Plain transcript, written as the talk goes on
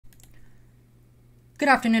Good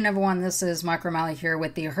afternoon, everyone. This is Mike O'Malley here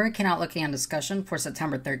with the Hurricane Outlook and discussion for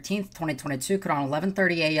September 13th, 2022, around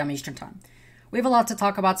 11:30 a.m. Eastern Time. We have a lot to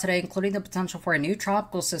talk about today, including the potential for a new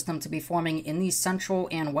tropical system to be forming in the central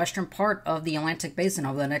and western part of the Atlantic Basin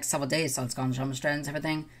over the next several days. So let's go and jump straight into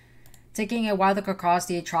everything. Taking a wide look across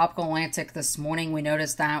the tropical Atlantic this morning, we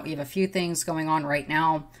noticed that we have a few things going on right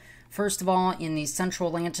now. First of all, in the central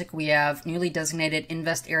Atlantic, we have newly designated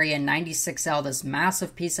Invest Area 96L, this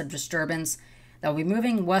massive piece of disturbance that will be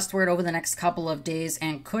moving westward over the next couple of days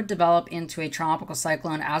and could develop into a tropical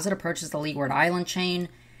cyclone as it approaches the Leeward Island chain.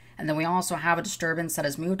 And then we also have a disturbance that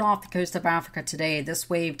has moved off the coast of Africa today, this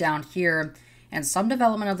wave down here, and some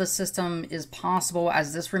development of the system is possible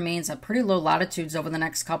as this remains at pretty low latitudes over the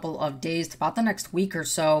next couple of days to about the next week or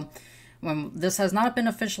so. This has not been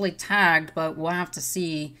officially tagged, but we'll have to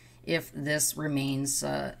see if this remains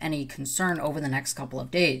any concern over the next couple of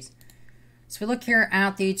days. So if we look here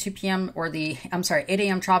at the 8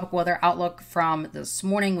 a.m. tropical weather outlook from this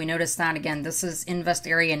morning, we notice that, again, this is Invest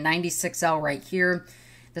Area 96L right here.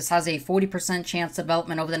 This has a 40% chance of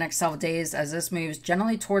development over the next several days as this moves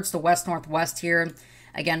generally towards the west-northwest here.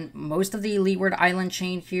 Again, most of the Leeward Island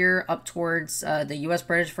chain here up towards the U.S.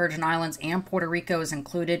 British Virgin Islands and Puerto Rico is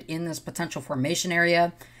included in this potential formation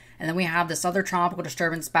area. And then we have this other tropical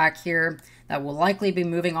disturbance back here that will likely be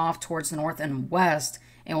moving off towards the north and west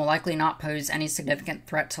and will likely not pose any significant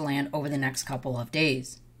threat to land over the next couple of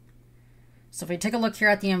days. So if we take a look here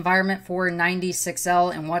at the environment for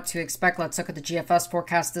 96L and what to expect, let's look at the GFS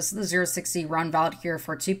forecast. This is the 060 run valid here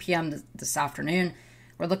for 2 p.m. this afternoon.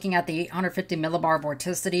 We're looking at the 850 millibar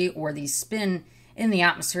vorticity, or the spin in the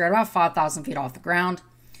atmosphere at about 5,000 feet off the ground.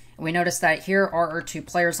 And we notice that here are our two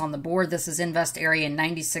players on the board. This is Invest Area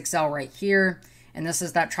 96L right here, and this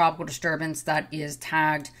is that tropical disturbance that is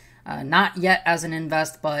tagged not yet as an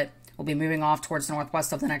invest, but will be moving off towards the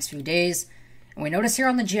northwest over the next few days. And we notice here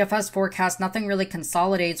on the GFS forecast, nothing really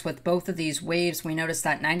consolidates with both of these waves. We notice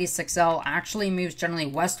that 96L actually moves generally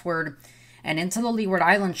westward and into the Leeward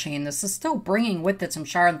Island chain. This is still bringing with it some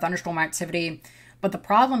shower and thunderstorm activity, but the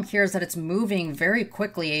problem here is that it's moving very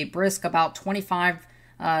quickly, a brisk about 20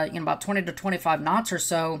 to 25 knots or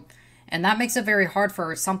so, and that makes it very hard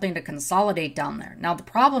for something to consolidate down there. Now, the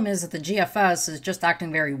problem is that the GFS is just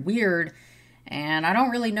acting very weird, and I don't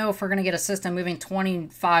really know if we're going to get a system moving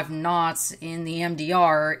 25 knots in the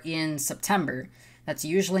MDR in September. That's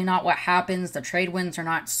usually not what happens. The trade winds are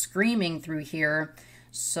not screaming through here,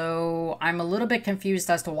 so I'm a little bit confused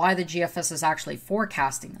as to why the GFS is actually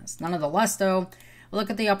forecasting this. Nonetheless, though, look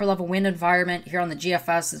at the upper level wind environment here on the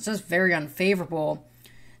GFS. It's just very unfavorable.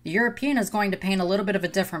 The European is going to paint a little bit of a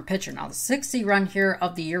different picture. Now, the 60 run here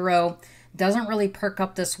of the Euro doesn't really perk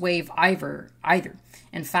up this wave either.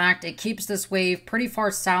 In fact, it keeps this wave pretty far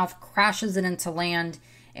south, crashes it into land,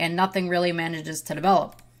 and nothing really manages to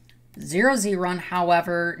develop. The 0Z run,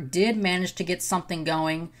 however, did manage to get something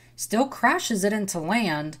going, still crashes it into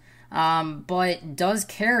land, but does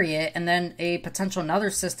carry it, and then a potential another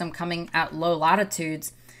system coming at low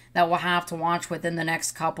latitudes that we'll have to watch within the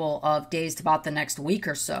next couple of days to about the next week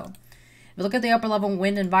or so. If you look at the upper level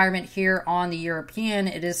wind environment here on the European,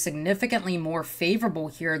 it is significantly more favorable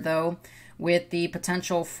here, though, with the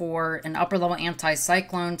potential for an upper level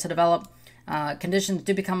anticyclone to develop. Conditions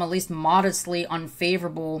do become at least modestly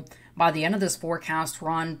unfavorable by the end of this forecast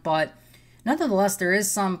run, but nonetheless, there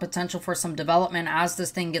is some potential for some development as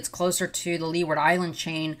this thing gets closer to the Leeward Island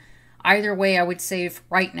chain. Either way, I would say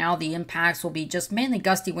right now the impacts will be just mainly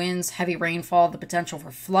gusty winds, heavy rainfall, the potential for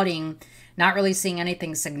flooding. Not really seeing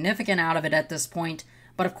anything significant out of it at this point,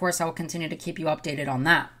 but of course I will continue to keep you updated on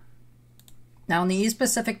that. Now in the East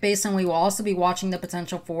Pacific Basin, we will also be watching the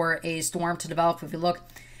potential for a storm to develop. If you look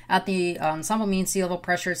at the ensemble mean sea level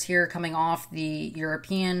pressures here coming off the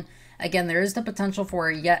European, again, there is the potential for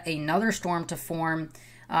yet another storm to form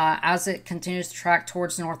as it continues to track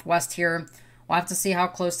towards the northwest here. We'll have to see how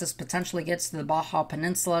close this potentially gets to the Baja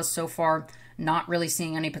Peninsula. So far, not really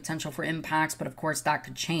seeing any potential for impacts, but of course that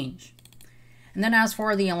could change. And then as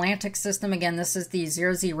for the Atlantic system, again, this is the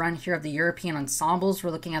 0Z run here of the European ensembles.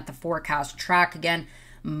 We're looking at the forecast track. Again,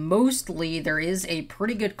 mostly there is a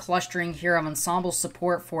pretty good clustering here of ensemble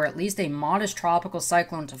support for at least a modest tropical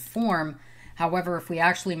cyclone to form. However, if we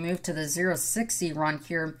actually move to the 060 run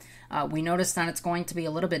here, we notice that it's going to be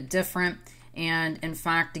a little bit different. And in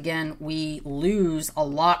fact, again, we lose a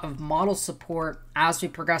lot of model support as we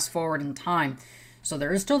progress forward in time. So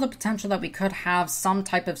there is still the potential that we could have some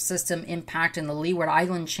type of system impact in the Leeward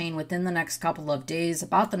Island chain within the next couple of days,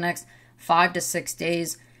 about the next 5 to 6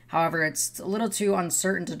 days. However, it's a little too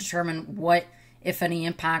uncertain to determine what, if any,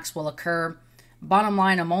 impacts will occur. Bottom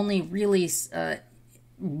line, I'm only really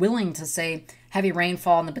willing to say heavy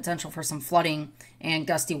rainfall and the potential for some flooding and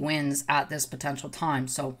gusty winds at this potential time.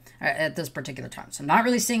 So at this particular time. So not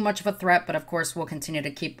really seeing much of a threat, but of course we'll continue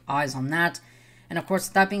to keep eyes on that. And of course,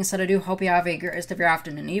 with that being said, I do hope you have a great rest of your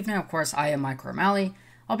afternoon and evening. Of course, I am Mike O'Malley.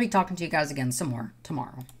 I'll be talking to you guys again some more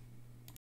tomorrow.